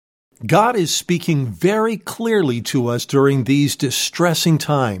God is speaking very clearly to us during these distressing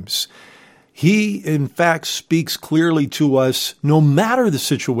times. He, in fact, speaks clearly to us no matter the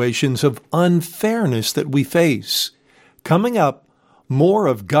situations of unfairness that we face. Coming up, more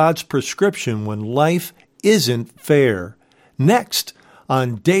of God's prescription when life isn't fair. Next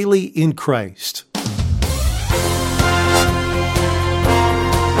on Daily in Christ.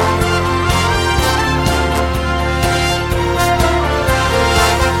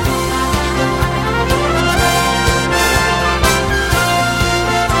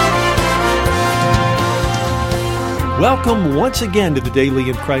 Welcome once again to the Daily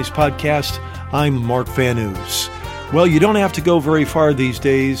in Christ podcast. I'm Mark Van Oos. Well, you don't have to go very far these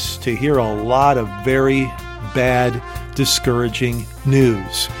days to hear a lot of very bad, discouraging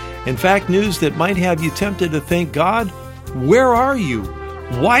news. In fact, news that might have you tempted to think, God, where are you?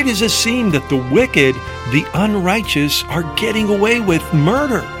 Why does it seem that the wicked, the unrighteous, are getting away with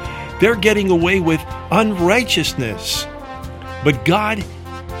murder? They're getting away with unrighteousness. But God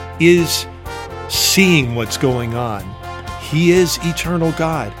is seeing what's going on. He is eternal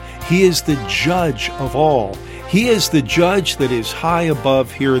God. He is the judge of all. He is the judge that is high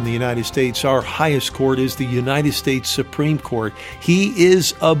above here in the United States. Our highest court is the United States Supreme Court. He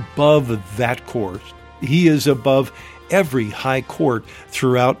is above that court. He is above every high court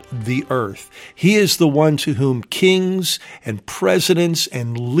throughout the earth. He is the one to whom kings and presidents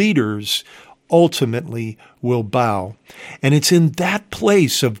and leaders ultimately will bow. And it's in that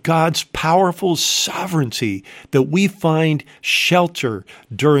place of God's powerful sovereignty that we find shelter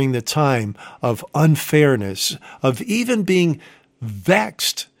during the time of unfairness, of even being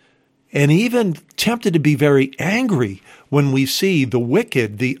vexed and even tempted to be very angry when we see the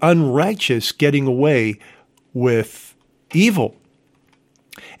wicked, the unrighteous getting away with evil.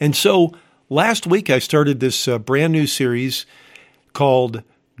 And so last week I started this brand new series called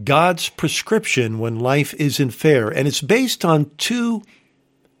God's Prescription When Life Isn't Fair. And it's based on two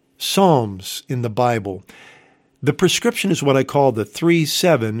Psalms in the Bible. The prescription is what I call the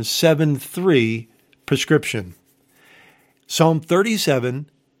 3-7-7-3 prescription. Psalm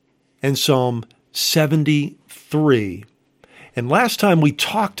 37 and Psalm 73. And last time we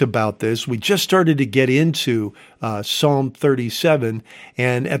talked about this, we just started to get into Psalm 37,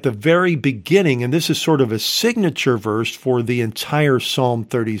 and at the very beginning, and this is sort of a signature verse for the entire Psalm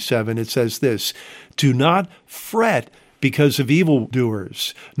 37, it says this, "Do not fret because of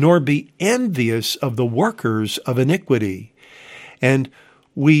evildoers, nor be envious of the workers of iniquity." And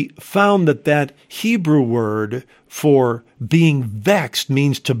we found that Hebrew word for being vexed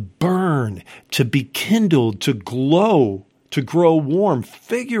means to burn, to be kindled, to glow, to grow warm.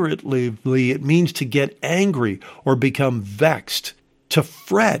 Figuratively, it means to get angry or become vexed. To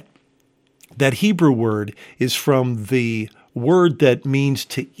fret, that Hebrew word is from the word that means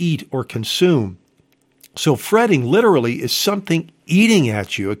to eat or consume. So fretting literally is something eating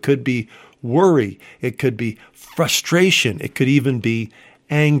at you. It could be worry. It could be frustration. It could even be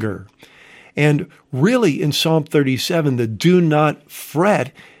anger. And really in Psalm 37, the do not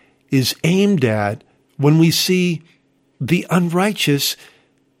fret is aimed at when we see the unrighteous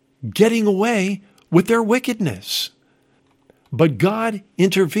getting away with their wickedness. But God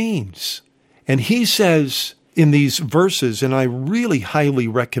intervenes. And he says in these verses, and I really highly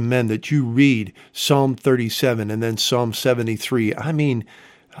recommend that you read Psalm 37 and then Psalm 73. I mean,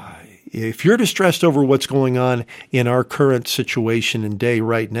 if you're distressed over what's going on in our current situation and day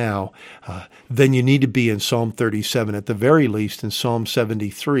right now, then you need to be in Psalm 37, at the very least in Psalm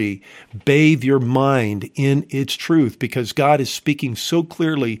 73. Bathe your mind in its truth because God is speaking so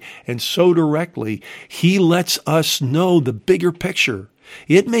clearly and so directly. He lets us know the bigger picture.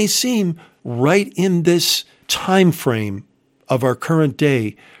 It may seem right in this time frame of our current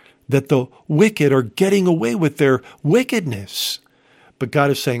day that the wicked are getting away with their wickedness. But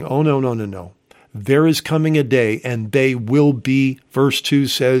God is saying, oh, no. There is coming a day, and they will be, verse 2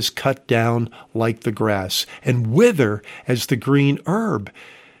 says, cut down like the grass and wither as the green herb.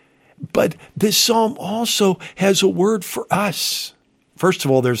 But this psalm also has a word for us. First of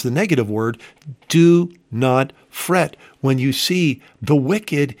all, there's the negative word, do not fret when you see the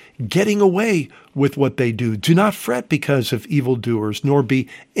wicked getting away with what they do. Do not fret because of evildoers, nor be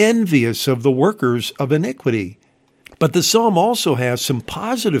envious of the workers of iniquity. But the psalm also has some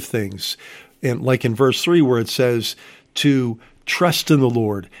positive things, and like in verse 3 where it says to trust in the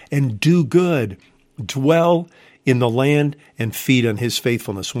Lord and do good, dwell in the land and feed on his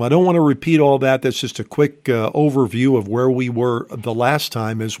faithfulness. Well, I don't want to repeat all that. That's just a quick overview of where we were the last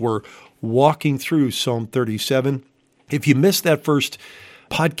time as we're walking through Psalm 37. If you missed that first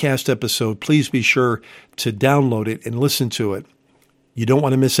podcast episode, please be sure to download it and listen to it. You don't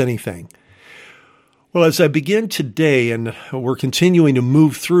want to miss anything. Well, as I begin today, and we're continuing to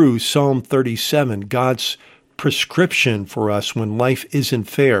move through Psalm 37, God's prescription for us when life isn't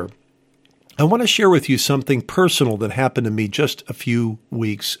fair, I want to share with you something personal that happened to me just a few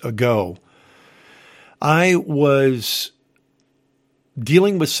weeks ago. I was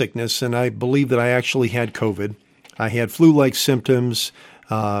dealing with sickness, and I believe that I actually had COVID. I had flu-like symptoms,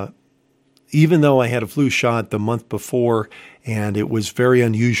 even though I had a flu shot the month before, and it was very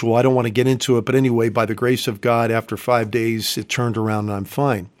unusual. I don't want to get into it, but anyway, by the grace of God, after 5 days, it turned around and I'm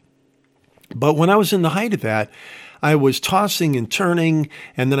fine. But when I was in the height of that, I was tossing and turning,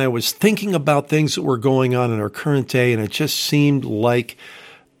 and then I was thinking about things that were going on in our current day, and it just seemed like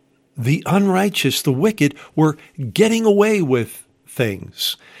the unrighteous, the wicked, were getting away with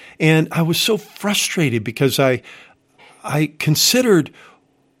things. And I was so frustrated because I considered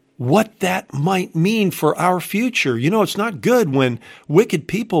what that might mean for our future. You know, it's not good when wicked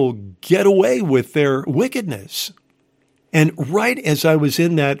people get away with their wickedness. And right as I was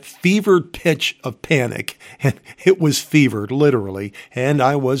in that fevered pitch of panic, and it was fevered, literally, and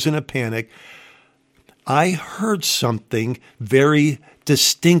I was in a panic, I heard something very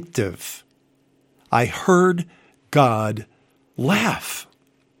distinctive. I heard God laugh.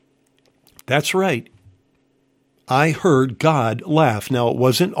 That's right. I heard God laugh. Now, it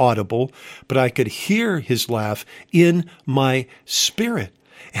wasn't audible, but I could hear his laugh in my spirit.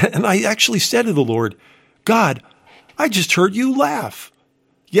 And I actually said to the Lord, God, I just heard you laugh.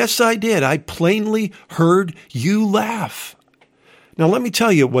 Yes, I did. I plainly heard you laugh. Now, let me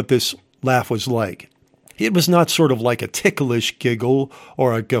tell you what this laugh was like. It was not sort of like a ticklish giggle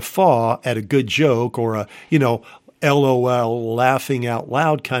or a guffaw at a good joke or a, LOL, laughing out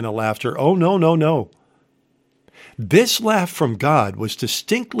loud kind of laughter. Oh, no, no, no. This laugh from God was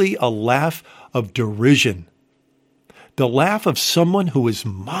distinctly a laugh of derision. The laugh of someone who was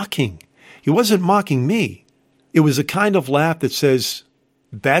mocking. He wasn't mocking me. It was a kind of laugh that says,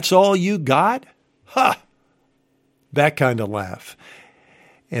 that's all you got? Ha! That kind of laugh.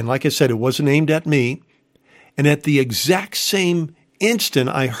 And like I said, it wasn't aimed at me. And at the exact same instant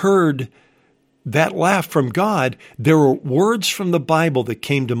I heard that laugh from God, there were words from the Bible that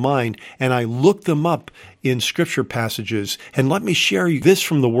came to mind, and I looked them up in scripture passages. And let me share you this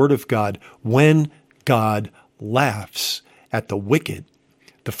from the Word of God, when God laughs at the wicked.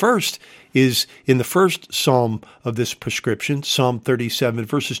 The first is in the first psalm of this prescription, Psalm 37,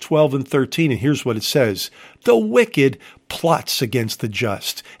 verses 12 and 13. And here's what it says. The wicked plots against the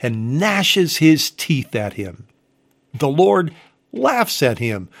just and gnashes his teeth at him. The Lord laughs at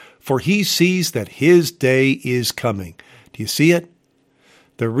him, for he sees that his day is coming. Do you see it?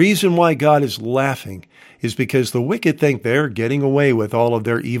 The reason why God is laughing is because the wicked think they're getting away with all of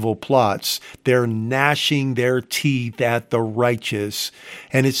their evil plots. They're gnashing their teeth at the righteous.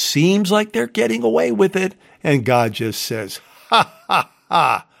 And it seems like they're getting away with it. And God just says, ha, ha,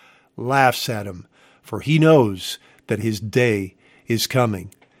 ha, laughs at him, for he knows that his day is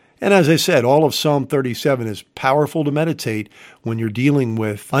coming. And as I said, all of Psalm 37 is powerful to meditate when you're dealing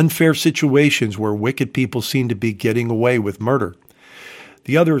with unfair situations where wicked people seem to be getting away with murder.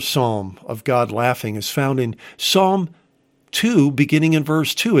 The other psalm of God laughing is found in Psalm 2, beginning in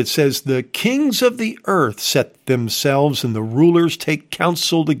verse 2. It says, the kings of the earth set themselves and the rulers take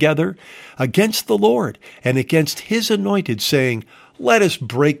counsel together against the Lord and against his anointed, saying, let us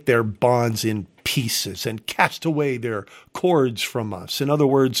break their bonds in pieces and cast away their cords from us. In other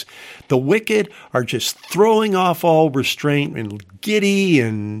words, the wicked are just throwing off all restraint and giddy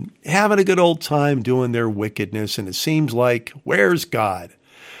and having a good old time doing their wickedness. And it seems like, where's God?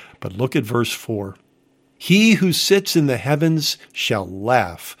 But look at verse 4. He who sits in the heavens shall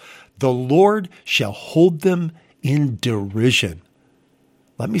laugh. The Lord shall hold them in derision.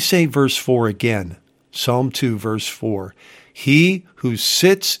 Let me say verse 4 again. Psalm 2, verse 4. He who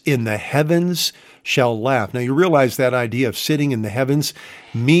sits in the heavens shall laugh. Now you realize that idea of sitting in the heavens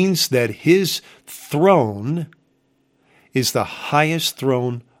means that his throne is the highest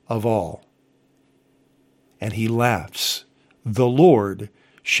throne of all. And he laughs. The Lord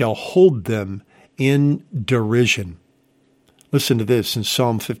shall hold them in derision. Listen to this in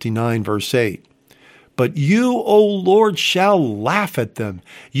Psalm 59, verse 8. But you, O Lord, shall laugh at them.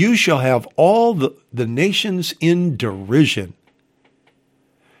 You shall have all the nations in derision.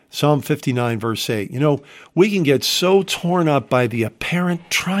 Psalm 59, verse 8. You know, we can get so torn up by the apparent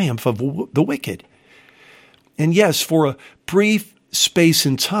triumph of the wicked. And yes, for a brief space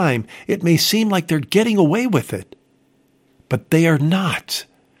in time, it may seem like they're getting away with it. But they are not.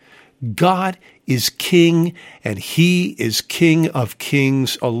 God is king, and he is King of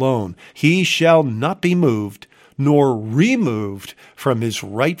kings alone. He shall not be moved, nor removed from his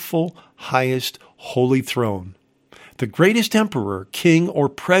rightful, highest, holy throne. The greatest emperor, king, or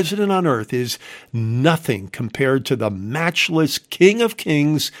president on earth is nothing compared to the matchless King of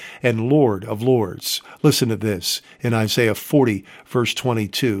Kings and Lord of Lords. Listen to this in Isaiah 40, verse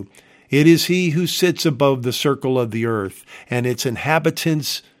 22. It is he who sits above the circle of the earth, and its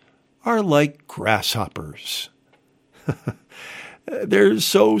inhabitants are like grasshoppers. They're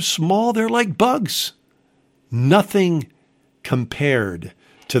so small, they're like bugs. Nothing compared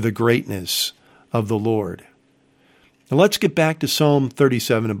to the greatness of the Lord. Now let's get back to Psalm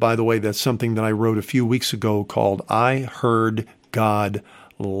 37. And by the way, that's something that I wrote a few weeks ago called I Heard God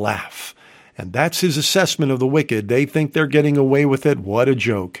Laugh. And that's his assessment of the wicked. They think they're getting away with it. What a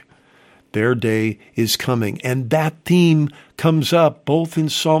joke. Their day is coming. And that theme comes up both in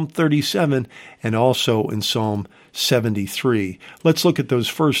Psalm 37 and also in Psalm 73. Let's look at those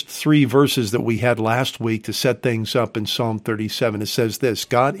first three verses that we had last week to set things up in Psalm 37. It says this,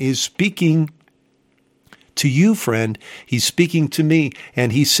 God is speaking to you, friend. He's speaking to me,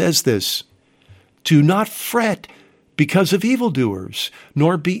 and he says this, do not fret because of evildoers,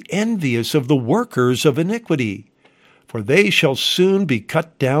 nor be envious of the workers of iniquity. For they shall soon be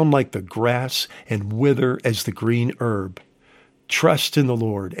cut down like the grass and wither as the green herb. Trust in the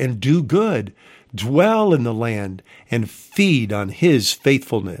Lord and do good. Dwell in the land and feed on his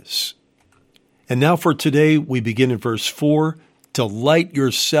faithfulness. And now for today, we begin in verse 4. Delight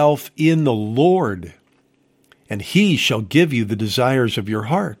yourself in the Lord, and he shall give you the desires of your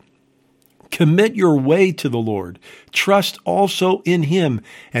heart. Commit your way to the Lord. Trust also in him,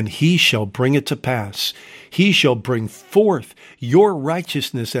 and he shall bring it to pass. He shall bring forth your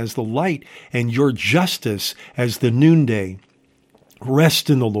righteousness as the light, and your justice as the noonday. Rest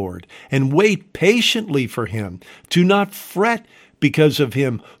in the Lord, and wait patiently for him. Do not fret because of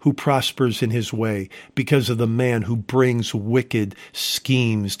him who prospers in his way, because of the man who brings wicked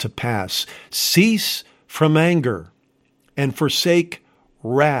schemes to pass. Cease from anger, and forsake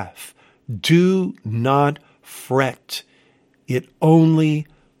wrath. Do not fret. It only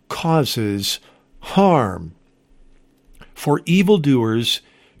causes harm. For evildoers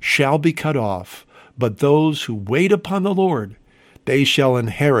shall be cut off, but those who wait upon the Lord, they shall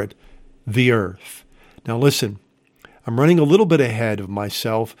inherit the earth. Now listen, I'm running a little bit ahead of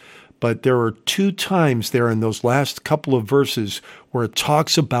myself, but there are two times there in those last couple of verses where it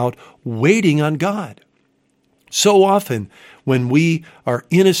talks about waiting on God. So often when we are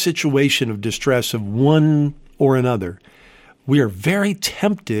in a situation of distress of one or another, we are very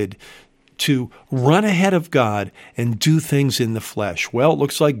tempted to run ahead of God and do things in the flesh. Well, it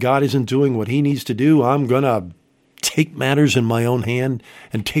looks like God isn't doing what he needs to do. I'm going to take matters in my own hand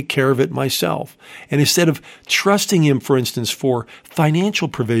and take care of it myself. And instead of trusting him, for instance, for financial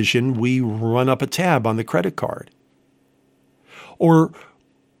provision, we run up a tab on the credit card. Or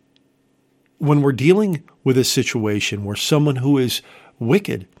when we're dealing with a situation where someone who is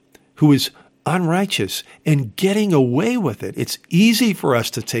wicked, who is unrighteous, and getting away with it, it's easy for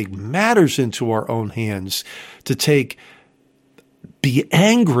us to take matters into our own hands, to be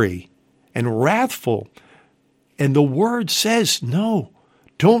angry and wrathful. And the word says, no,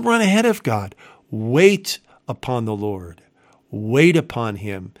 don't run ahead of God. Wait upon the Lord. Wait upon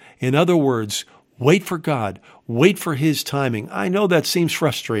him. In other words, wait for God. Wait for his timing. I know that seems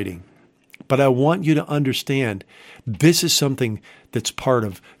frustrating, but I want you to understand this is something that's part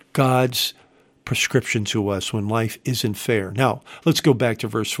of God's prescription to us when life isn't fair. Now, let's go back to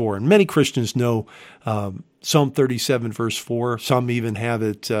verse 4. And many Christians know Psalm 37, verse 4. Some even have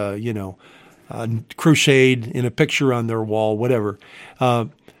it, crocheted in a picture on their wall, whatever.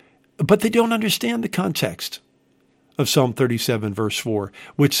 But they don't understand the context of Psalm 37, verse 4,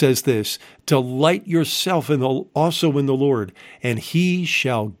 which says this, delight yourself also in the Lord, and he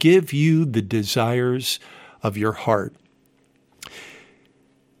shall give you the desires of your heart.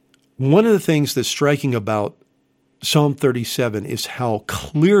 One of the things that's striking about Psalm 37 is how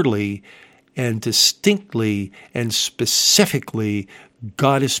clearly and distinctly and specifically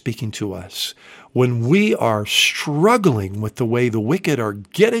God is speaking to us. When we are struggling with the way the wicked are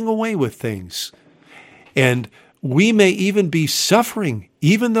getting away with things, and we may even be suffering,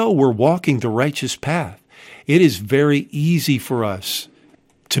 even though we're walking the righteous path, it is very easy for us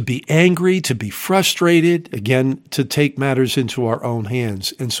to be angry, to be frustrated, again, to take matters into our own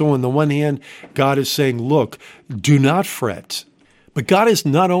hands. And so on the one hand, God is saying, look, do not fret. But God is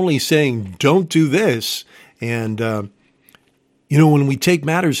not only saying, don't do this. And, when we take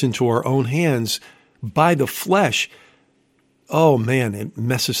matters into our own hands by the flesh, oh man, it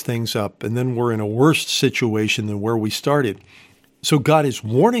messes things up. And then we're in a worse situation than where we started. So God is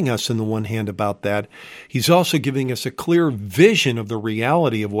warning us on the one hand about that. He's also giving us a clear vision of the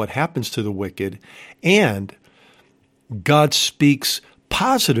reality of what happens to the wicked. And God speaks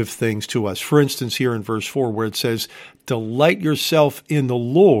positive things to us. For instance, here in verse 4, where it says, "Delight yourself in the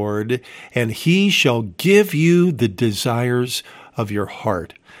Lord, and he shall give you the desires of your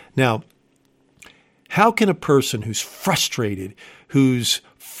heart." Now, how can a person who's frustrated, who's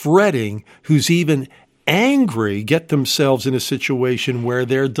fretting, who's even angry get themselves in a situation where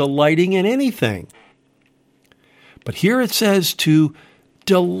they're delighting in anything? But here it says to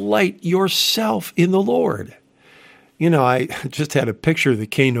delight yourself in the Lord. I just had a picture that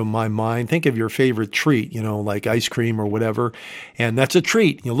came to my mind. Think of your favorite treat, like ice cream or whatever. And that's a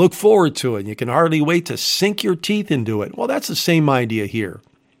treat. You look forward to it. And you can hardly wait to sink your teeth into it. Well, that's the same idea here.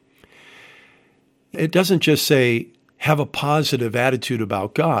 It doesn't just say have a positive attitude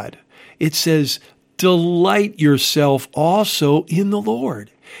about God. It says delight yourself also in the Lord.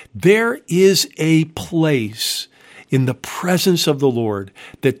 There is a place in the presence of the Lord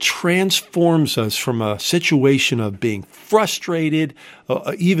that transforms us from a situation of being frustrated,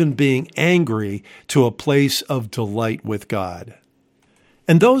 even being angry, to a place of delight with God.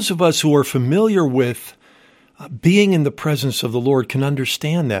 And those of us who are familiar with being in the presence of the Lord can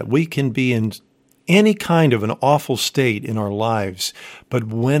understand that. We can be in any kind of an awful state in our lives, but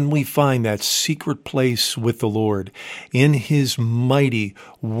when we find that secret place with the Lord, in his mighty,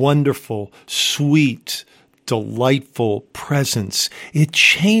 wonderful, sweet, delightful presence, it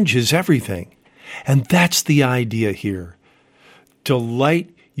changes everything. And that's the idea here.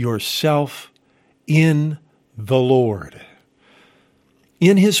 Delight yourself in the Lord,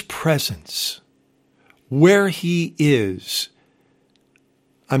 in his presence, where he is.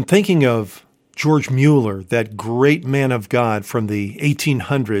 I'm thinking of George Mueller, that great man of God from the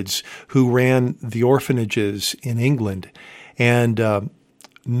 1800s who ran the orphanages in England. And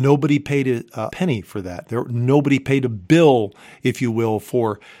nobody paid a penny for that. Nobody paid a bill, if you will,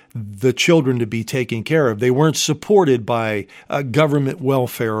 for the children to be taken care of. They weren't supported by government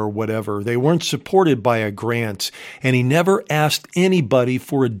welfare or whatever. They weren't supported by a grant. And he never asked anybody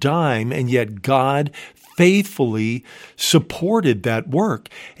for a dime, and yet God faithfully supported that work.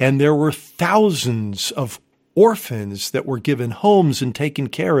 And there were thousands of orphans that were given homes and taken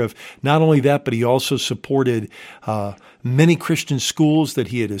care of. Not only that, but he also supported many Christian schools that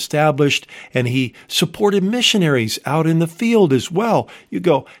he had established, and he supported missionaries out in the field as well. You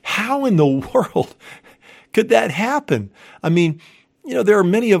go, how in the world could that happen? I mean, there are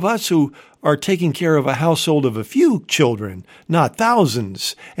many of us who are taking care of a household of a few children, not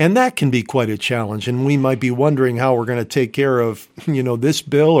thousands. And that can be quite a challenge. And we might be wondering how we're going to take care of, this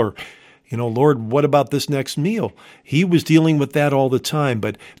bill or, Lord, what about this next meal? He was dealing with that all the time.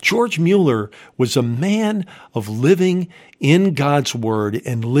 But George Mueller was a man of living in God's word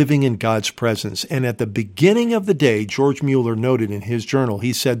and living in God's presence. And at the beginning of the day, George Mueller noted in his journal,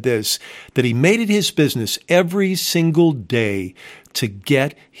 he said this, that he made it his business every single day to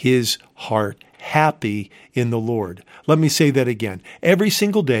get his heart happy in the Lord. Let me say that again. Every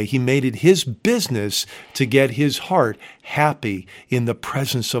single day, he made it his business to get his heart happy in the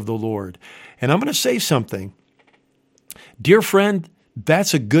presence of the Lord. And I'm going to say something. Dear friend,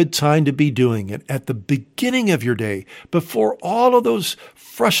 that's a good time to be doing it at the beginning of your day, before all of those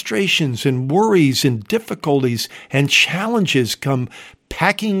frustrations and worries and difficulties and challenges come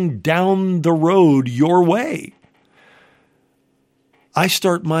packing down the road your way. I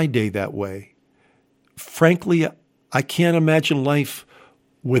start my day that way. Frankly, I can't imagine life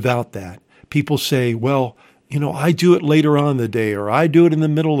without that. People say, well, I do it later on in the day, or I do it in the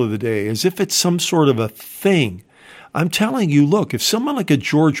middle of the day, as if it's some sort of a thing. I'm telling you, look, if someone like a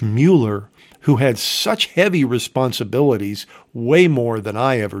George Mueller, who had such heavy responsibilities, way more than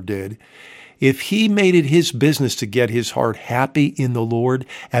I ever did, if he made it his business to get his heart happy in the Lord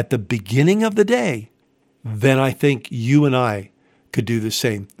at the beginning of the day, then I think you and I could do the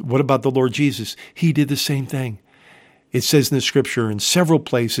same. What about the Lord Jesus? He did the same thing. It says in the scripture in several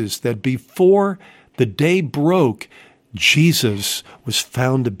places that before the day broke, Jesus was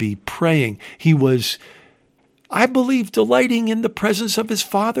found to be praying. He was, I believe, delighting in the presence of his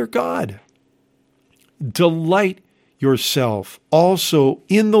Father God. Delight yourself also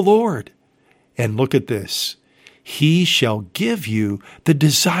in the Lord. And look at this. He shall give you the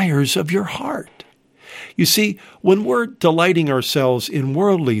desires of your heart. You see, when we're delighting ourselves in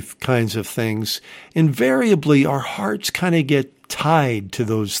worldly kinds of things, invariably our hearts kind of get tied to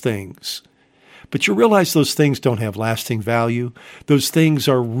those things. But you realize those things don't have lasting value. Those things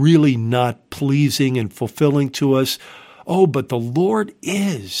are really not pleasing and fulfilling to us. Oh, but the Lord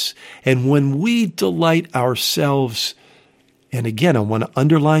is. And when we delight ourselves And again, I want to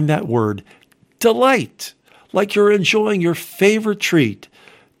underline that word, delight, like you're enjoying your favorite treat.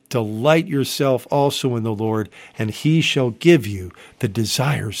 Delight yourself also in the Lord, and he shall give you the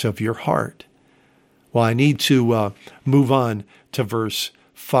desires of your heart. Well, I need to move on to verse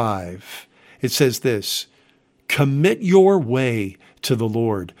 5. It says this, commit your way to the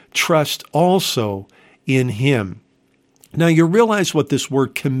Lord. Trust also in him. Now, you realize what this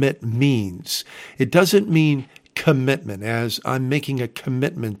word commit means. It doesn't mean commitment, as I'm making a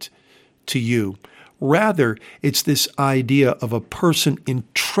commitment to you. Rather, it's this idea of a person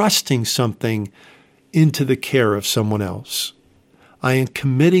entrusting something into the care of someone else. I am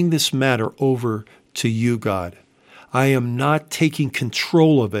committing this matter over to you, God. I am not taking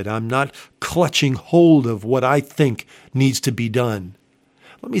control of it. I'm not clutching hold of what I think needs to be done.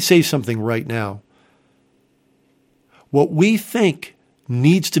 Let me say something right now. What we think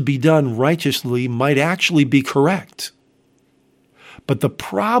needs to be done righteously might actually be correct. But the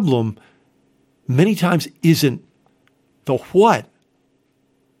problem many times isn't the what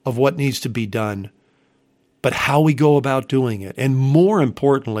of what needs to be done, but how we go about doing it. And more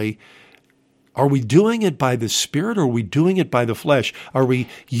importantly, are we doing it by the Spirit or are we doing it by the flesh? Are we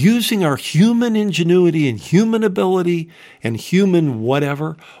using our human ingenuity and human ability and human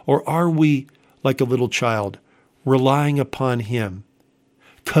whatever? Or are we, like a little child, relying upon him?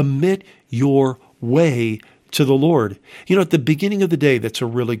 Commit your way to the Lord. You know, at the beginning of the day, that's a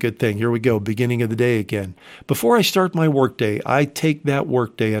really good thing. Here we go, beginning of the day again. Before I start my workday, I take that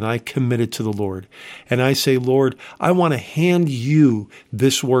workday and I commit it to the Lord. And I say, Lord, I want to hand you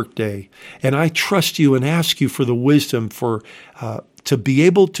this workday. And I trust you and ask you for the wisdom to be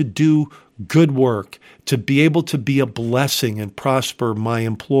able to do good work, to be able to be a blessing and prosper my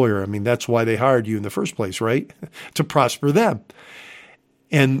employer. I mean, that's why they hired you in the first place, right? To prosper them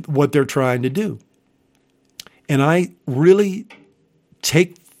and what they're trying to do. And I really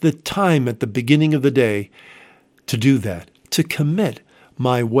take the time at the beginning of the day to do that, to commit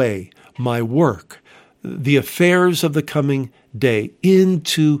my way, my work, the affairs of the coming day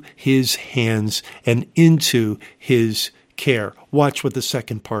into his hands and into his care. Watch what the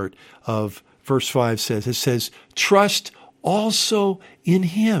second part of verse 5 says. It says, trust also in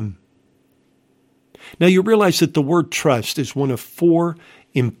him. Now you realize that the word trust is one of 4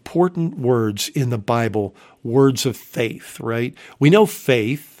 important words in the Bible, words of faith, right? We know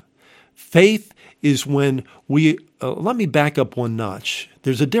faith. Faith is when we, let me back up one notch.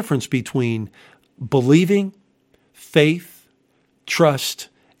 There's a difference between believing, faith, trust,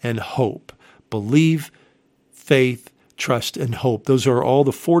 and hope. Believe, faith, trust, and hope. Those are all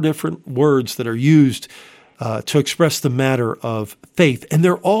the 4 different words that are used to express the matter of faith. And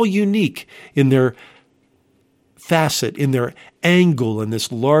they're all unique in their facet, in their angle in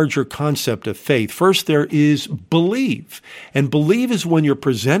this larger concept of faith. First, there is believe. And believe is when you're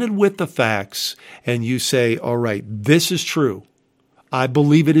presented with the facts and you say, all right, this is true. I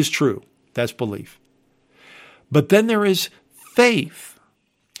believe it is true. That's belief. But then there is faith.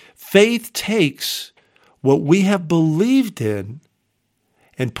 Faith takes what we have believed in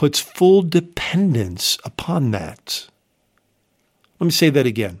and puts full dependence upon that. Let me say that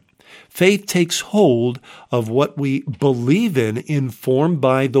again. Faith takes hold of what we believe in, informed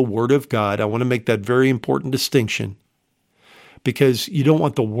by the Word of God. I want to make that very important distinction because you don't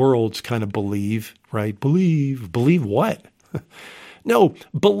want the world's kind of believe, right? Believe what? No,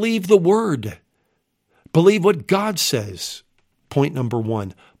 believe the Word. Believe what God says. Point number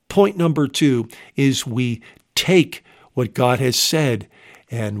 1. Point number 2 is we take what God has said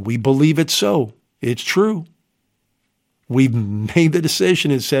and we believe it so. It's true. We've made the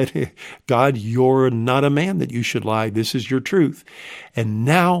decision and said, God, you're not a man that you should lie. This is your truth. And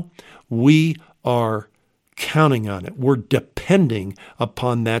now we are counting on it. We're depending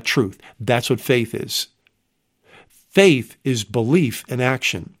upon that truth. That's what faith is. Faith is belief in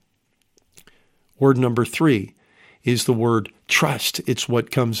action. Word number 3 is the word trust. It's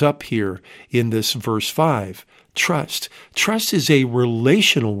what comes up here in this verse 5. Trust. Trust is a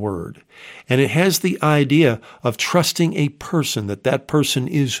relational word, and it has the idea of trusting a person, that person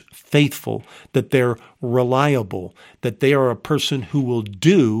is faithful, that they're reliable, that they are a person who will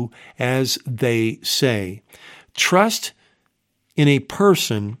do as they say. Trust in a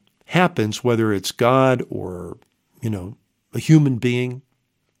person happens whether it's God or, a human being.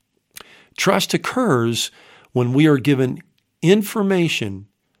 Trust occurs when we are given information,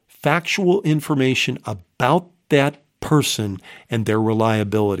 factual information about that person and their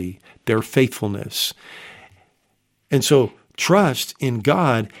reliability, their faithfulness. And so trust in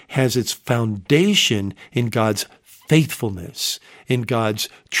God has its foundation in God's faithfulness, in God's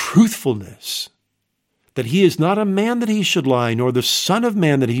truthfulness. that he is not a man that he should lie, nor the son of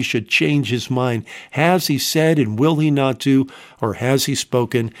man that he should change his mind. Has he said, and will he not do? Or has he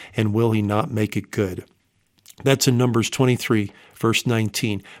spoken, and will he not make it good? That's in Numbers 23, verse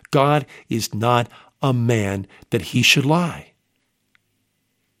 19. God is not a man that he should lie.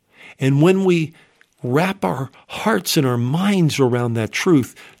 And when we wrap our hearts and our minds around that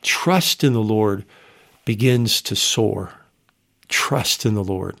truth, trust in the Lord begins to soar. Trust in the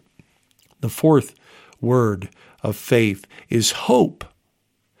Lord. The fourth word of faith is hope.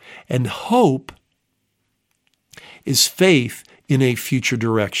 And hope is faith in a future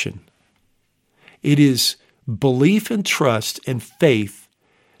direction. It is belief and trust and faith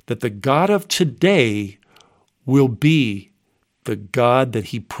that the God of today will be the God that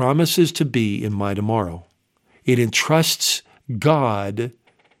he promises to be in my tomorrow. It entrusts God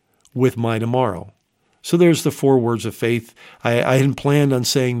with my tomorrow. So there's the four words of faith. I hadn't planned on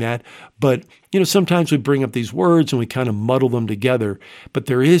saying that, but sometimes we bring up these words and we kind of muddle them together, but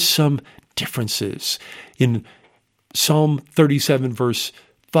there is some differences. In Psalm 37, verse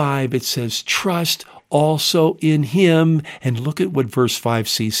 5, it says, trust also in him. And look at what verse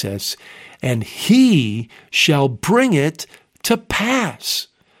 5c says, and he shall bring it to pass.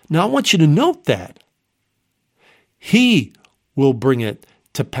 Now I want you to note that. He will bring it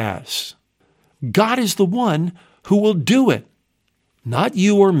to pass. God is the one who will do it, not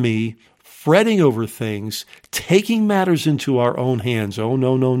you or me fretting over things, taking matters into our own hands. Oh,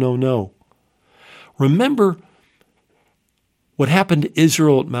 no, no, no, no. Remember what happened to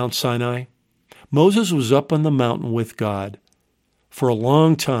Israel at Mount Sinai? Moses was up on the mountain with God for a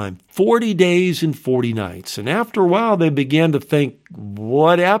long time, 40 days and 40 nights. And after a while, they began to think,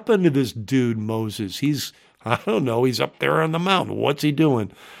 what happened to this dude, Moses? He's up there on the mountain. What's he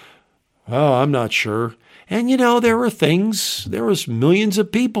doing? Oh, I'm not sure. And there was millions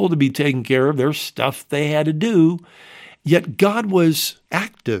of people to be taken care of. There's stuff they had to do. Yet God was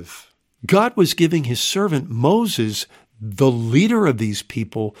active. God was giving his servant Moses, the leader of these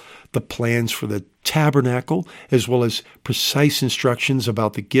people, the plans for the tabernacle, as well as precise instructions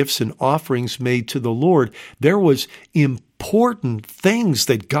about the gifts and offerings made to the Lord. There was important things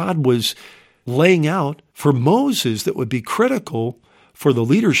that God was laying out for Moses that would be critical for the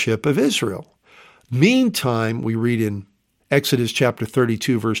leadership of Israel. Meantime, we read in Exodus chapter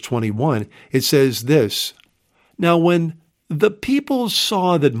 32, verse 21, it says this, now when the people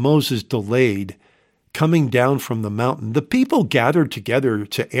saw that Moses delayed coming down from the mountain, the people gathered together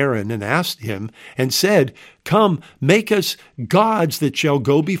to Aaron and asked him and said, come, make us gods that shall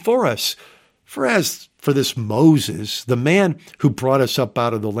go before us. For as for this Moses, the man who brought us up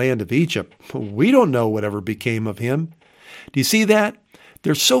out of the land of Egypt, we don't know whatever became of him. Do you see that?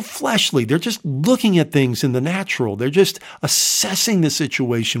 They're so fleshly. They're just looking at things in the natural. They're just assessing the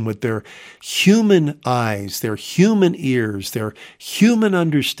situation with their human eyes, their human ears, their human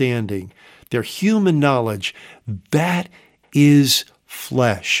understanding, their human knowledge. That is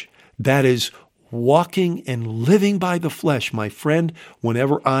flesh. That is walking and living by the flesh. My friend,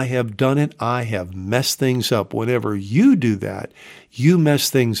 whenever I have done it, I have messed things up. Whenever you do that, you mess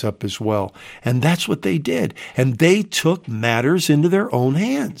things up as well. And that's what they did. And they took matters into their own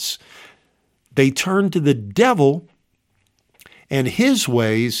hands. They turned to the devil and his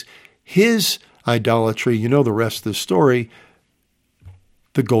ways, his idolatry. You know the rest of the story,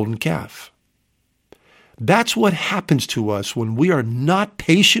 the golden calf. That's what happens to us when we are not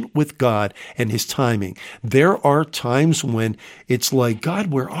patient with God and his timing. There are times when it's like, God,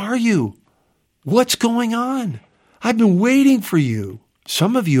 where are you? What's going on? I've been waiting for you.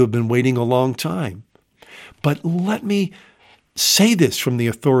 Some of you have been waiting a long time. But let me say this from the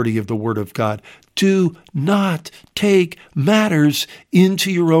authority of the Word of God. Do not take matters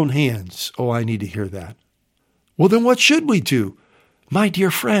into your own hands. Oh, I need to hear that. Well, then what should we do? My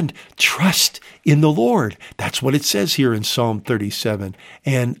dear friend, trust in the Lord. That's what it says here in Psalm 37.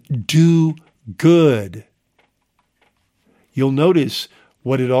 And do good. You'll notice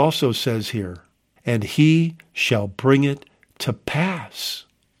what it also says here. And he shall bring it to pass.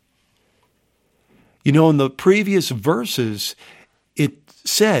 In the previous verses, it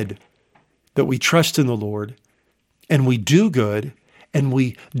said that we trust in the Lord and we do good and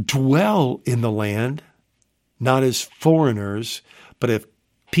we dwell in the land, not as foreigners, but if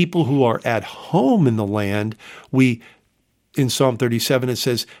people who are at home in the land, in Psalm 37, it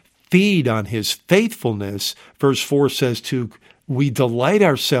says, feed on his faithfulness. Verse 4 says we delight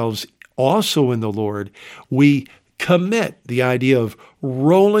ourselves also in the Lord. We commit, the idea of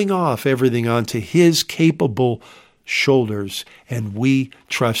rolling off everything onto his capable shoulders, and we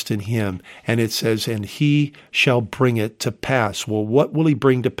trust in him. And it says, and he shall bring it to pass. Well, what will he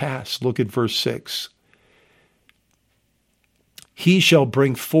bring to pass? Look at verse 6. He shall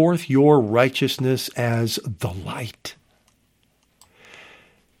bring forth your righteousness as the light,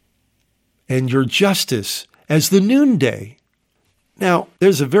 and your justice as the noonday. Now,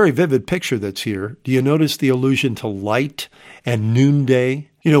 there's a very vivid picture that's here. Do you notice the allusion to light and noonday?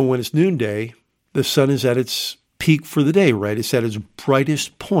 You know, when it's noonday, the sun is at its peak for the day, right? It's at its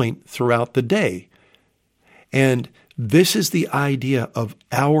brightest point throughout the day. And this is the idea of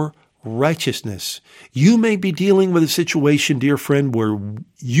our righteousness. You may be dealing with a situation, dear friend, where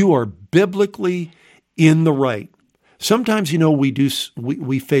you are biblically in the right. Sometimes,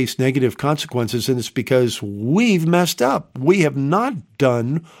 we face negative consequences, and it's because we've messed up. We have not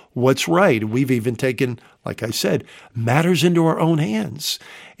done what's right. We've even taken, like I said, matters into our own hands,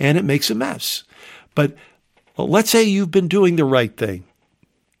 and it makes a mess. But let's say you've been doing the right thing.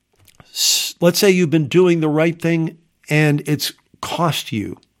 Let's say you've been doing the right thing, and it's cost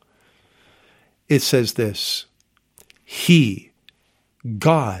you. It says this, He,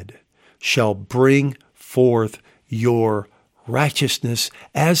 God, shall bring forth your righteousness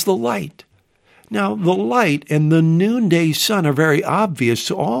as the light. Now, the light and the noonday sun are very obvious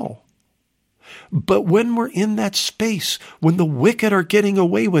to all. But when we're in that space, when the wicked are getting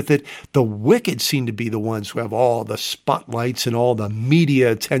away with it, the wicked seem to be the ones who have all the spotlights and all the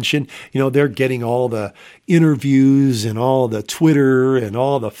media attention. They're getting all the interviews and all the Twitter and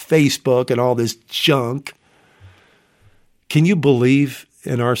all the Facebook and all this junk. Can you believe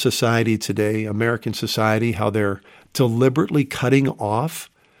in our society today, American society, how they're deliberately cutting off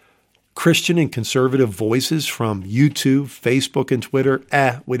Christian and conservative voices from YouTube, Facebook, and Twitter?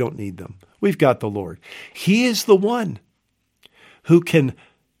 We don't need them. We've got the Lord. He is the one who can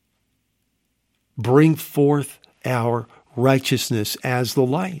bring forth our righteousness as the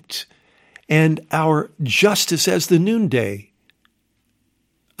light and our justice as the noonday.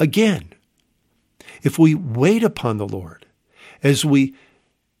 Again, if we wait upon the Lord, as we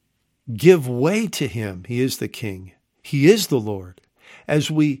give way to Him, He is the King, He is the Lord,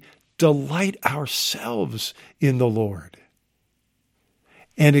 as we delight ourselves in the Lord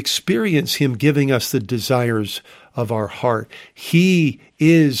and experience Him giving us the desires of our heart, He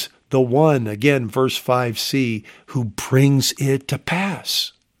is the one, again, verse 5c, who brings it to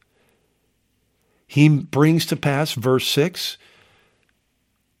pass. He brings to pass, verse 6,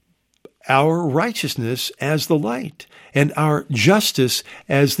 our righteousness as the light and our justice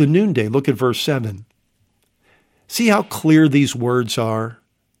as the noonday. Look at verse 7. See how clear these words are?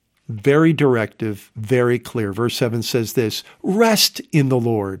 Very directive, very clear. Verse 7 says this, rest in the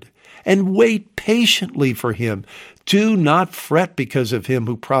Lord and wait patiently for Him. Do not fret because of him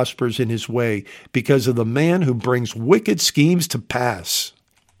who prospers in his way, because of the man who brings wicked schemes to pass.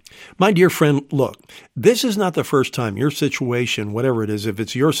 My dear friend, look, this is not the first time your situation, whatever it is, if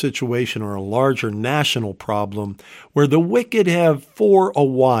it's your situation or a larger national problem, where the wicked have for a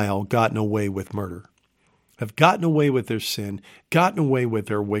while gotten away with murder, have gotten away with their sin, gotten away with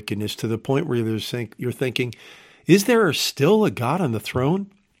their wickedness to the point where you're thinking, is there still a God on the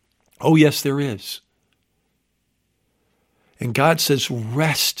throne? Oh, yes, there is. And God says,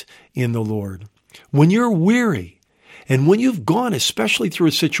 rest in the Lord. When you're weary, and when you've gone, especially through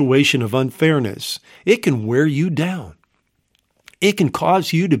a situation of unfairness, it can wear you down. It can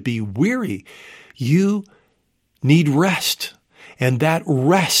cause you to be weary. You need rest. And that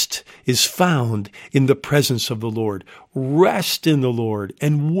rest is found in the presence of the Lord. Rest in the Lord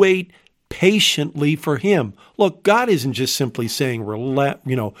and wait patiently for Him. Look, God isn't just simply saying,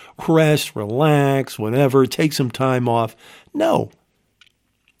 rest, relax, whatever, take some time off. No.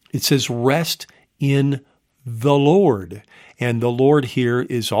 It says rest in the Lord. And the Lord here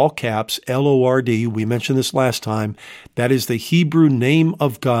is all caps, L-O-R-D. We mentioned this last time. That is the Hebrew name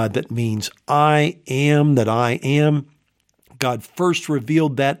of God that means I am that I am. God first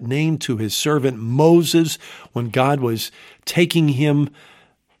revealed that name to His servant Moses when God was taking him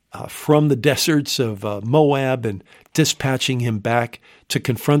from the deserts of Moab and dispatching him back to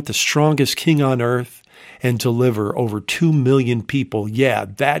confront the strongest king on earth and deliver over 2 million people. Yeah,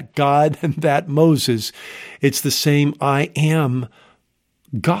 that God and that Moses, it's the same I am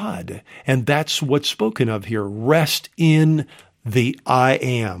God. And that's what's spoken of here. Rest in the I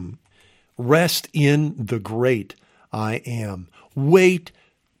am. Rest in the great I am. Wait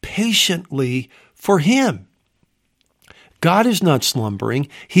patiently for Him. God is not slumbering.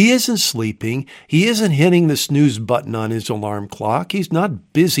 He isn't sleeping. He isn't hitting the snooze button on his alarm clock. He's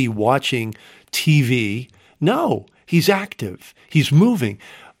not busy watching TV. No, He's active. He's moving.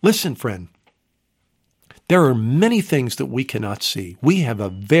 Listen, friend, there are many things that we cannot see. We have a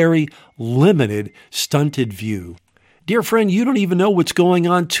very limited, stunted view. Dear friend, you don't even know what's going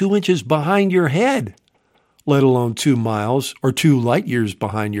on 2 inches behind your head. let alone 2 miles or 2 light years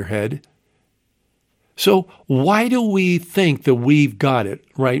behind your head. So why do we think that we've got it,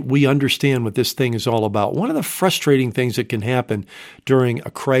 right? We understand what this thing is all about. One of the frustrating things that can happen during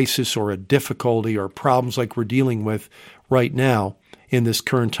a crisis or a difficulty or problems like we're dealing with right now in this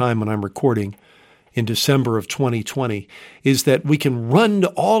current time when I'm recording in December of 2020 is that we can run to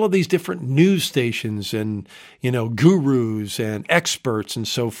all of these different news stations and, gurus and experts and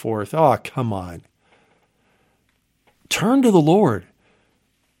so forth. Oh, come on. Turn to the Lord.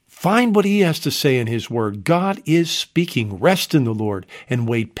 Find what he has to say in his word. God is speaking. Rest in the Lord and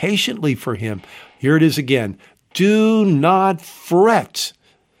wait patiently for him. Here it is again. Do not fret.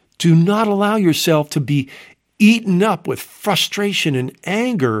 Do not allow yourself to be eaten up with frustration and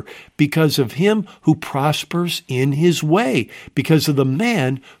anger because of him who prospers in his way, because of the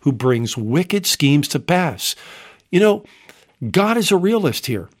man who brings wicked schemes to pass. God is a realist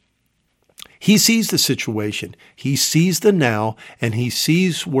here. He sees the situation. He sees the now, and he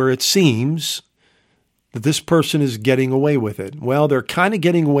sees where it seems that this person is getting away with it. Well, they're kind of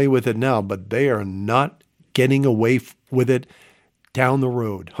getting away with it now, but they are not getting away with it down the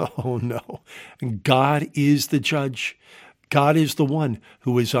road. Oh, no. God is the judge. God is the one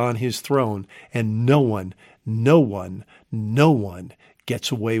who is on his throne, and no one gets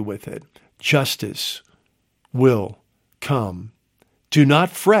away with it. Justice will come. Do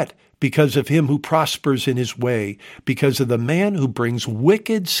not fret because of him who prospers in his way, because of the man who brings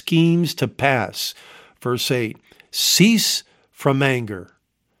wicked schemes to pass. Verse 8, cease from anger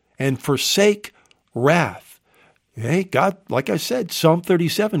and forsake wrath. Hey, God, like I said, Psalm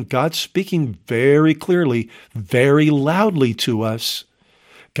 37, God's speaking very clearly, very loudly to us.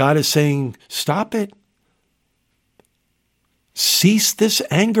 God is saying, stop it. Cease this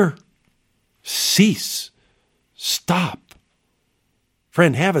anger. Cease. Stop.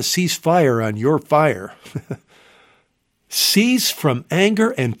 Friend, have a ceasefire on your fire. Cease from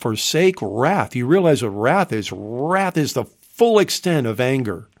anger and forsake wrath. You realize what wrath is? Wrath is the full extent of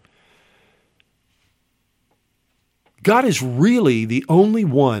anger. God is really the only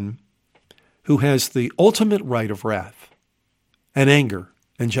one who has the ultimate right of wrath and anger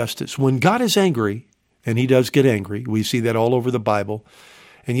and justice. When God is angry, and he does get angry, we see that all over the Bible,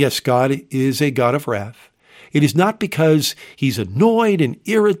 and yes, God is a God of wrath. It is not because he's annoyed and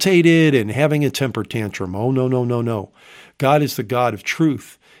irritated and having a temper tantrum. Oh, no. God is the God of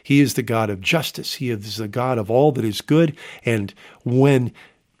truth. He is the God of justice. He is the God of all that is good. And when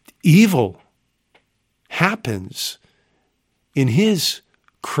evil happens in his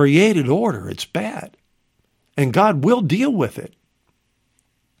created order, it's bad. And God will deal with it.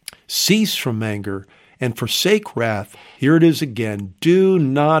 Cease from anger and forsake wrath. Here it is again. Do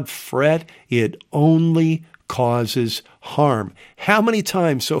not fret. It only causes harm. How many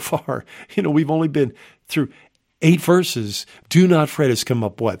times so far? We've only been through 8 verses. Do not fret has come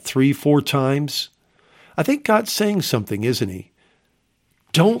up, 3, 4 times? I think God's saying something, isn't he?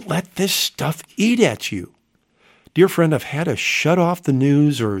 Don't let this stuff eat at you. Dear friend, I've had to shut off the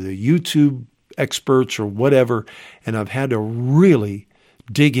news or the YouTube experts or whatever, and I've had to really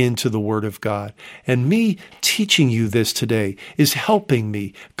dig into the Word of God. And me teaching you this today is helping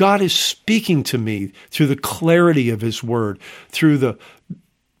me. God is speaking to me through the clarity of his Word, through the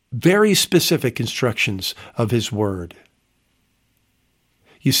very specific instructions of his Word.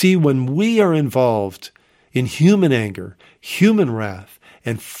 You see, when we are involved in human anger, human wrath,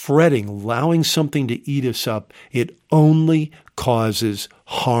 and fretting, allowing something to eat us up, it only causes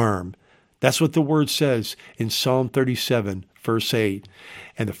harm. That's what the Word says in Psalm 37, verse 8.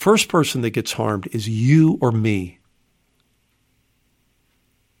 And the first person that gets harmed is you or me.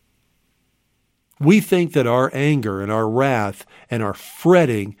 We think that our anger and our wrath and our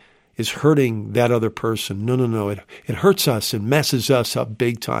fretting is hurting that other person. No. It hurts us and messes us up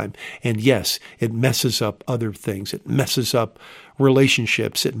big time. And yes, it messes up other things. It messes up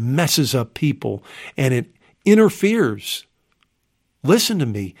relationships. It messes up people. And it interferes. Listen to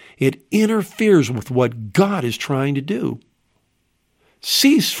me. It interferes with what God is trying to do.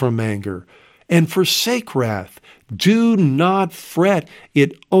 Cease from anger and forsake wrath. Do not fret.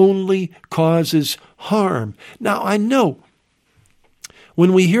 It only causes harm. Now, I know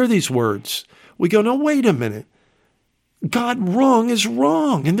when we hear these words, we go, no, wait a minute. God, wrong is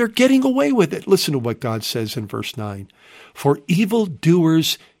wrong, and they're getting away with it. Listen to what God says in verse 9. For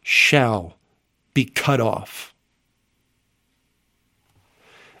evildoers shall be cut off.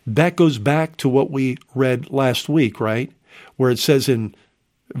 That goes back to what we read last week, right? Where it says in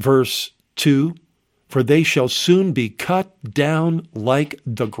verse 2, for they shall soon be cut down like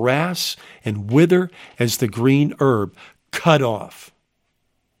the grass and wither as the green herb. Cut off.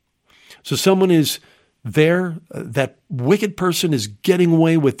 So someone is that wicked person is getting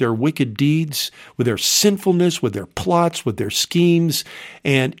away with their wicked deeds, with their sinfulness, with their plots, with their schemes,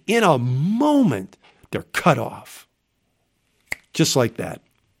 and in a moment, they're cut off. Just like that.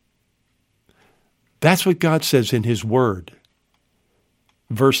 That's what God says in his word.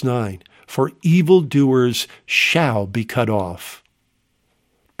 Verse 9, for evildoers shall be cut off.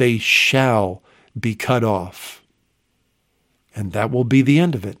 They shall be cut off. And that will be the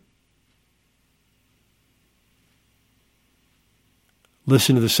end of it.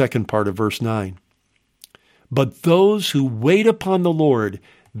 Listen to the second part of verse 9. But those who wait upon the Lord,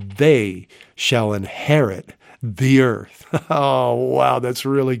 they shall inherit the earth. Oh, wow, that's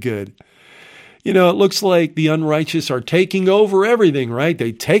really good. You know, it looks like the unrighteous are taking over everything, right?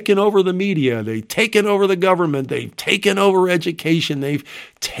 They've taken over the media. They've taken over the government. They've taken over education. They've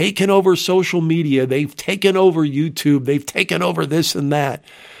taken over social media. They've taken over YouTube. They've taken over this and that.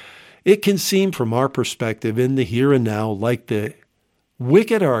 It can seem from our perspective in the here and now like the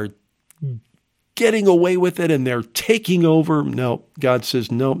wicked are getting away with it and they're taking over. No, God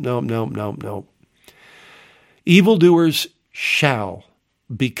says, no. Evildoers shall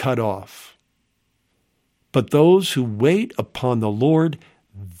be cut off. But those who wait upon the Lord,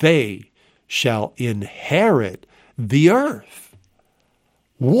 they shall inherit the earth.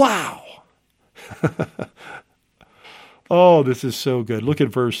 Wow. Oh, this is so good. Look at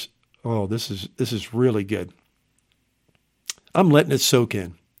verse. Oh, this is really good. I'm letting it soak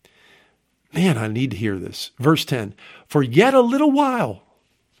in. Man, I need to hear this. Verse 10, for yet a little while,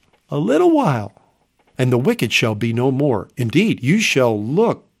 and the wicked shall be no more. Indeed, you shall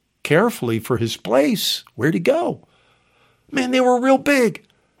look carefully for his place. Where'd he go? Man, they were real big.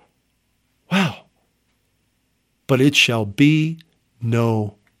 Wow. But it shall be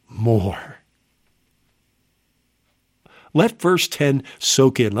no more. Let verse 10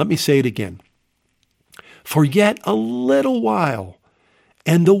 soak in. Let me say it again. For yet a little while,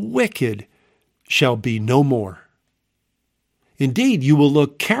 and the wicked shall be no more. Indeed, you will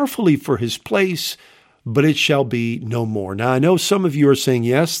look carefully for his place, but it shall be no more. Now, I know some of you are saying,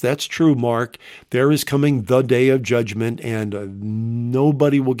 yes, that's true, Mark. There is coming the day of judgment, and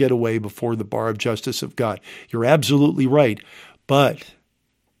nobody will get away before the bar of justice of God. You're absolutely right. But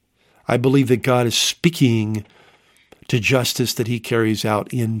I believe that God is speaking to justice that he carries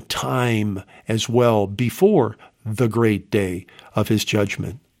out in time as well before the great day of his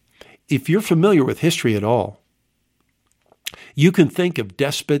judgment. If you're familiar with history at all, you can think of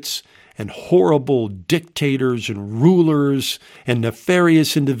despots and horrible dictators and rulers and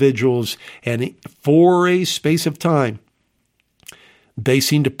nefarious individuals, and for a space of time, they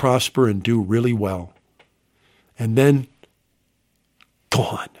seem to prosper and do really well. And then,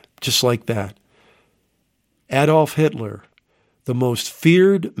 gone, just like that. Adolf Hitler, the most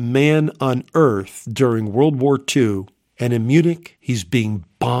feared man on earth during World War II, and in Munich, he's being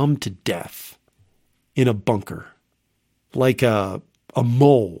bombed to death in a bunker, like a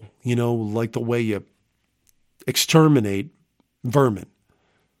mole, you know, like the way you exterminate vermin.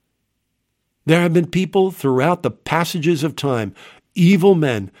 There have been people throughout the passages of time, evil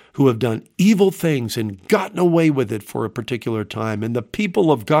men who have done evil things and gotten away with it for a particular time. And the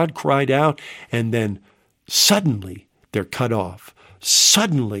people of God cried out, and then suddenly they're cut off.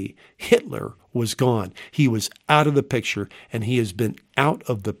 Suddenly Hitler was gone. He was out of the picture, and he has been out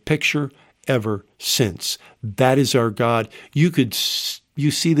of the picture ever since. That is our God. You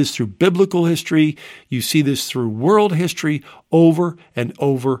see this through biblical history. You see this through world history over and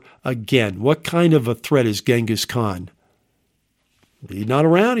over again. What kind of a threat is Genghis Khan? He's not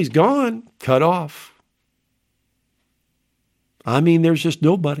around. He's gone. Cut off. I mean, there's just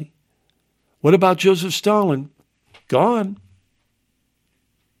nobody. What about Joseph Stalin? Gone.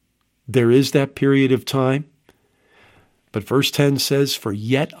 There is that period of time. But verse 10 says, for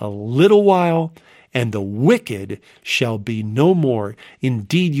yet a little while, and the wicked shall be no more.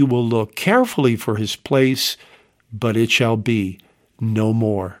 Indeed, you will look carefully for his place, but it shall be no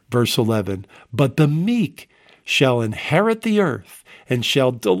more. Verse 11, but the meek shall inherit the earth, and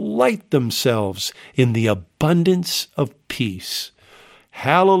shall delight themselves in the abundance of peace.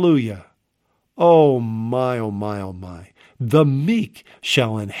 Hallelujah. Oh my, oh my, oh my. The meek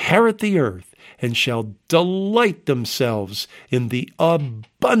shall inherit the earth, and shall delight themselves in the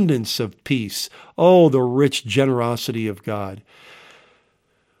abundance of peace. Oh, the rich generosity of God.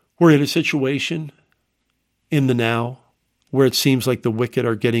 We're in a situation in the now where it seems like the wicked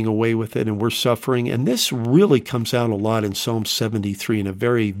are getting away with it and we're suffering. And this really comes out a lot in Psalm 73 in a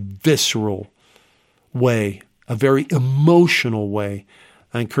very visceral way, a very emotional way.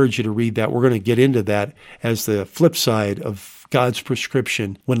 I encourage you to read that. We're going to get into that as the flip side of God's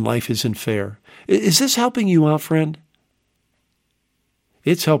prescription when life isn't fair. Is this helping you out, friend?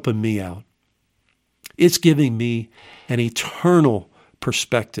 It's helping me out. It's giving me an eternal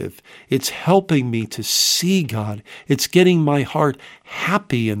perspective. It's helping me to see God. It's getting my heart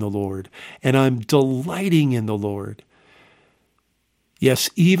happy in the Lord, and I'm delighting in the Lord. Yes,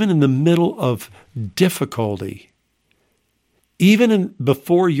 even in the middle of difficulty, even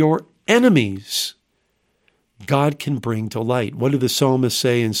before your enemies, God can bring delight. What did the psalmist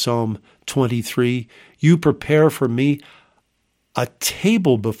say in Psalm 23? You prepare for me a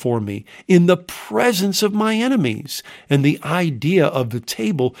table before me in the presence of my enemies. And the idea of the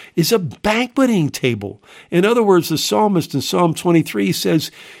table is a banqueting table. In other words, the psalmist in Psalm 23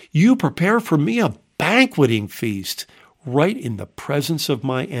 says, you prepare for me a banqueting feast right in the presence of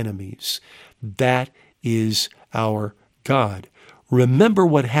my enemies. That is our God. Remember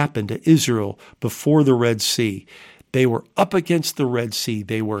what happened to Israel before the Red Sea. They were up against the Red Sea.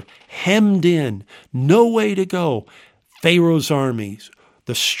 They were hemmed in, no way to go. Pharaoh's armies,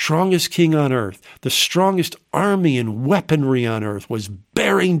 the strongest king on earth, the strongest army and weaponry on earth was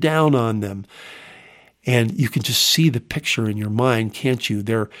bearing down on them. And you can just see the picture in your mind, can't you?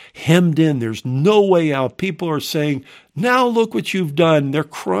 They're hemmed in. There's no way out. People are saying, now look what you've done. They're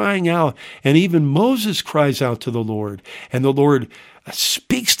crying out. And even Moses cries out to the Lord. And the Lord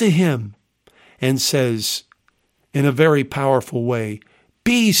speaks to him and says in a very powerful way,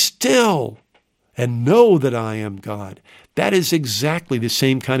 be still and know that I am God. That is exactly the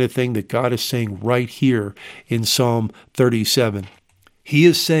same kind of thing that God is saying right here in Psalm 37. He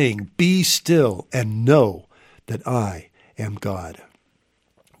is saying, be still and know that I am God.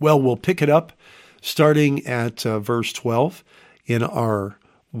 Well, we'll pick it up starting at verse 12 in our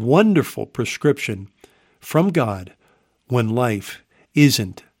wonderful prescription from God when life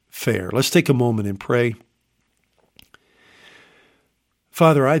isn't fair. Let's take a moment and pray.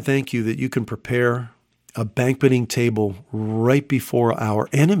 Father, I thank you that you can prepare a banqueting table right before our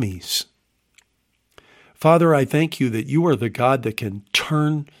enemies. Father, I thank you that you are the God that can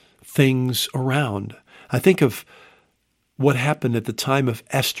turn things around. I think of what happened at the time of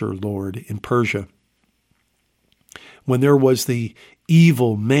Esther, Lord, in Persia, when there was the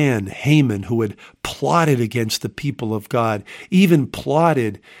evil man, Haman, who had plotted against the people of God, even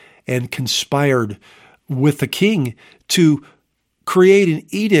plotted and conspired with the king to create an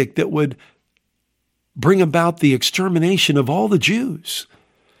edict that would bring about the extermination of all the Jews.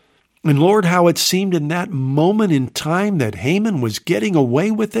 And Lord, how it seemed in that moment in time that Haman was getting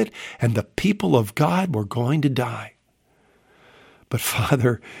away with it and the people of God were going to die. But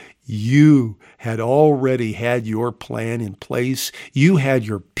Father, you had already had your plan in place. You had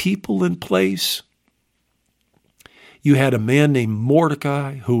your people in place. You had a man named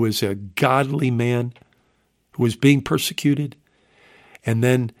Mordecai who was a godly man who was being persecuted. And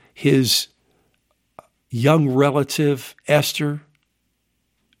then his young relative, Esther,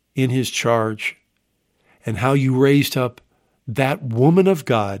 in his charge, and how you raised up that woman of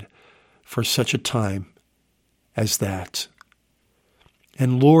God for such a time as that.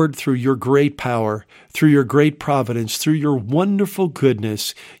 And Lord, through your great power, through your great providence, through your wonderful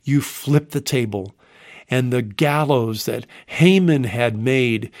goodness, you flipped the table. And the gallows that Haman had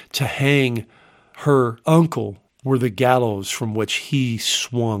made to hang her uncle were the gallows from which he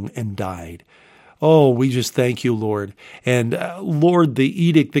swung and died. Oh, we just thank you, Lord. And Lord, the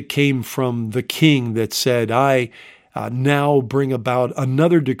edict that came from the king that said, I now bring about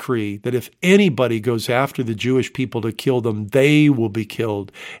another decree that if anybody goes after the Jewish people to kill them, they will be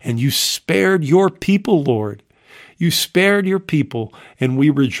killed. And you spared your people, Lord. You spared your people, and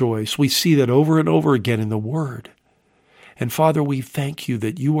we rejoice. We see that over and over again in the Word. And Father, we thank you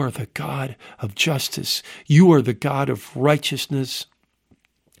that you are the God of justice. You are the God of righteousness.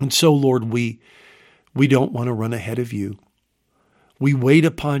 And so, Lord, we don't want to run ahead of you. We wait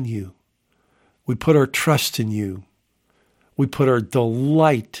upon you. We put our trust in you. We put our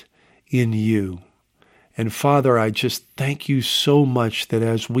delight in you. And Father, I just thank you so much that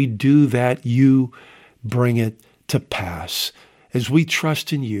as we do that, you bring it to pass. As we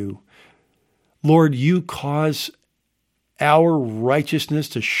trust in you, Lord, you cause our righteousness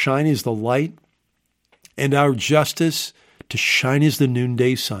to shine as the light and our justice to shine as the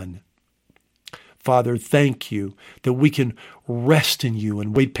noonday sun. Father, thank you that we can rest in you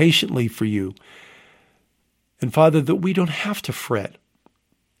and wait patiently for you. And Father, that we don't have to fret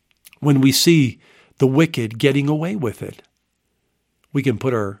when we see the wicked getting away with it. We can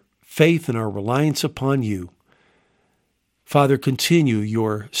put our faith and our reliance upon you. Father, continue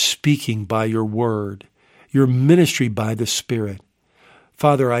your speaking by your word, your ministry by the Spirit.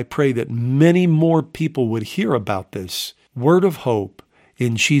 Father, I pray that many more people would hear about this word of hope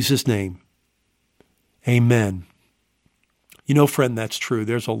in Jesus' name. Amen. You know, friend, that's true.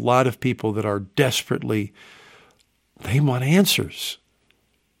 There's a lot of people that are desperately, they want answers.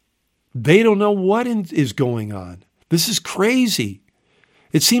 They don't know what is going on. This is crazy.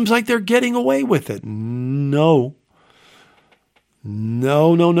 It seems like they're getting away with it. No.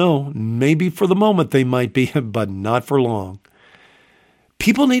 Maybe for the moment they might be, but not for long.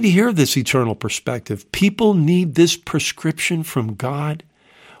 People need to hear this eternal perspective. People need this prescription from God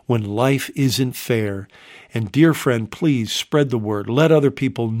when life isn't fair. And dear friend, please spread the word. Let other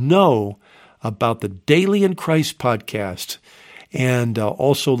people know about the Daily in Christ podcast, and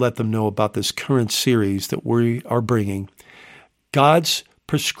also let them know about this current series that we are bringing, God's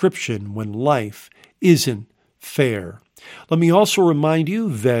Prescription When Life Isn't Fair. Let me also remind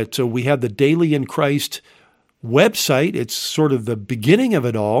you that we have the Daily in Christ website. It's sort of the beginning of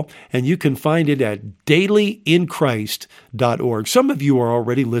it all, and you can find it at dailyinchrist.org. Some of you are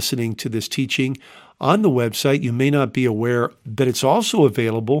already listening to this teaching on the website. You may not be aware that it's also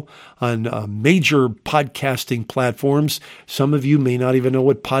available on major podcasting platforms. Some of you may not even know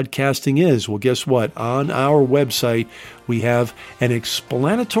what podcasting is. Well, guess what? On our website, we have an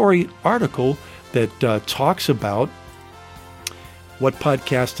explanatory article that talks about what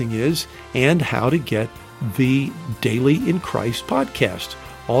podcasting is and how to get the Daily in Christ podcast.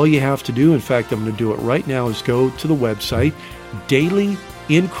 All you have to do, in fact, I'm going to do it right now, is go to the website,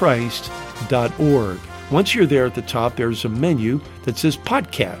 dailyinchrist.org. Once you're there at the top, there's a menu that says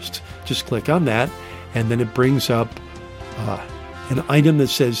podcast. Just click on that, and then it brings up an item that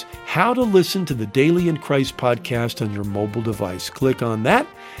says how to listen to the Daily in Christ podcast on your mobile device. Click on that,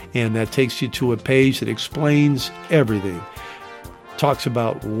 and that takes you to a page that explains everything. Talks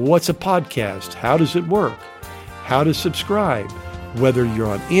about what's a podcast, how does it work, how to subscribe, whether you're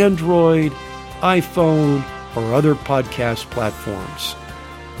on Android, iPhone, or other podcast platforms.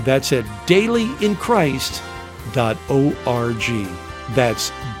 That's at dailyinchrist.org.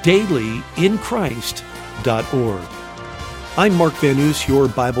 That's dailyinchrist.org. I'm Mark Van Oos, your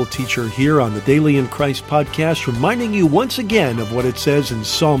Bible teacher here on the Daily in Christ podcast, reminding you once again of what it says in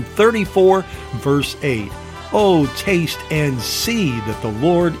Psalm 34, verse 8. Oh, taste and see that the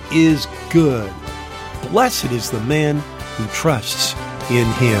Lord is good. Blessed is the man who trusts in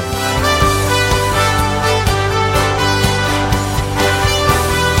him.